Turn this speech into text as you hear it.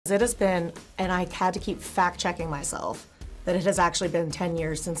It has been, and I had to keep fact-checking myself, that it has actually been 10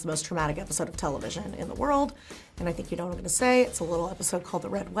 years since the most traumatic episode of television in the world. And I think you know what I'm gonna say. It's a little episode called The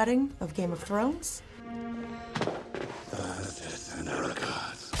Red Wedding of Game of Thrones.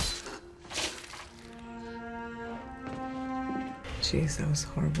 Jeez, that was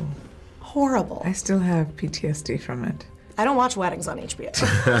horrible. Horrible. I still have PTSD from it. I don't watch weddings on HBO.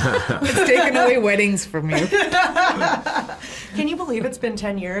 It's taken away weddings from you. Can you believe it's been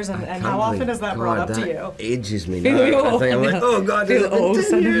 10 years and how often is that brought up to you? Ages me now. I think I'm like, oh God, it's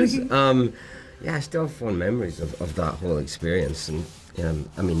been 10 years. Yeah, I still have fond memories of that whole experience. And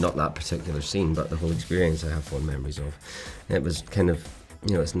I mean, not that particular scene, but the whole experience I have fond memories of. And it was kind of,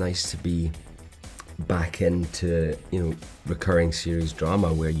 it's nice to be back into, recurring series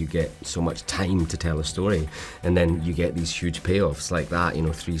drama where you get so much time to tell a story, and then you get these huge payoffs like that.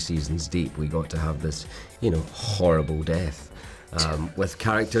 3 seasons deep, we got to have this, horrible death with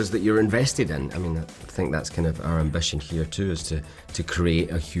characters that you're invested in. I mean, I think that's kind of our ambition here too, is to create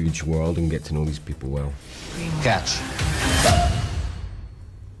a huge world and get to know these people well. Catch.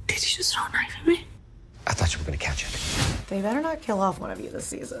 Did you just throw a knife at me? I thought you were gonna catch it. They better not kill off one of you this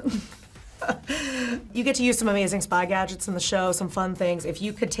season. You get to use some amazing spy gadgets in the show, some fun things. If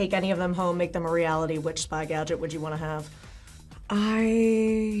you could take any of them home, make them a reality, which spy gadget would you want to have?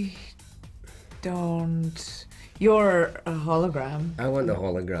 I don't. You're a hologram. I want the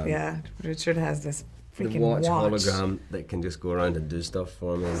hologram. Yeah, Richard has this freaking the watch hologram that can just go around and do stuff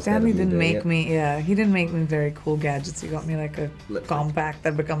for me. Stanley didn't make me, he didn't make me very cool gadgets. He got me like a compact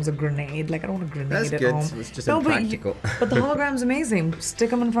that becomes a grenade. Like, I don't want a grenade at home. It's just impractical. But the hologram's amazing. Stick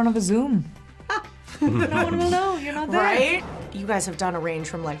them in front of a Zoom. No one will know you're not there. Right? You guys have done a range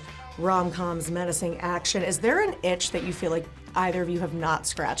from like rom-coms, menacing action. Is there an itch that you feel like either of you have not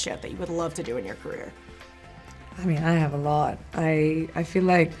scratched yet that you would love to do in your career? I mean, I have a lot. I feel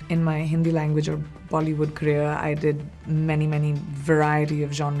like in my Hindi language or Bollywood career, I did many variety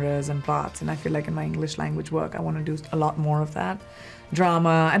of genres and parts, and I feel like in my English language work, I want to do a lot more of that.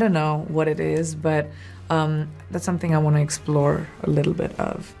 Drama, I don't know what it is, but that's something I want to explore a little bit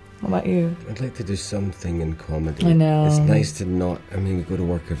of. What about you? I'd like to do something in comedy. I know. It's nice to not, we go to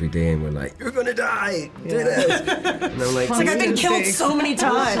work every day and we're like, you're gonna die, do this. And I'm like, it's like I've been killed so many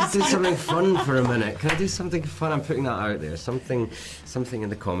times. Let's do something fun for a minute. Can I do something fun? I'm putting that out there. Something in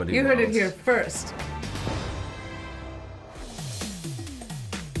the comedy You world. heard it here first.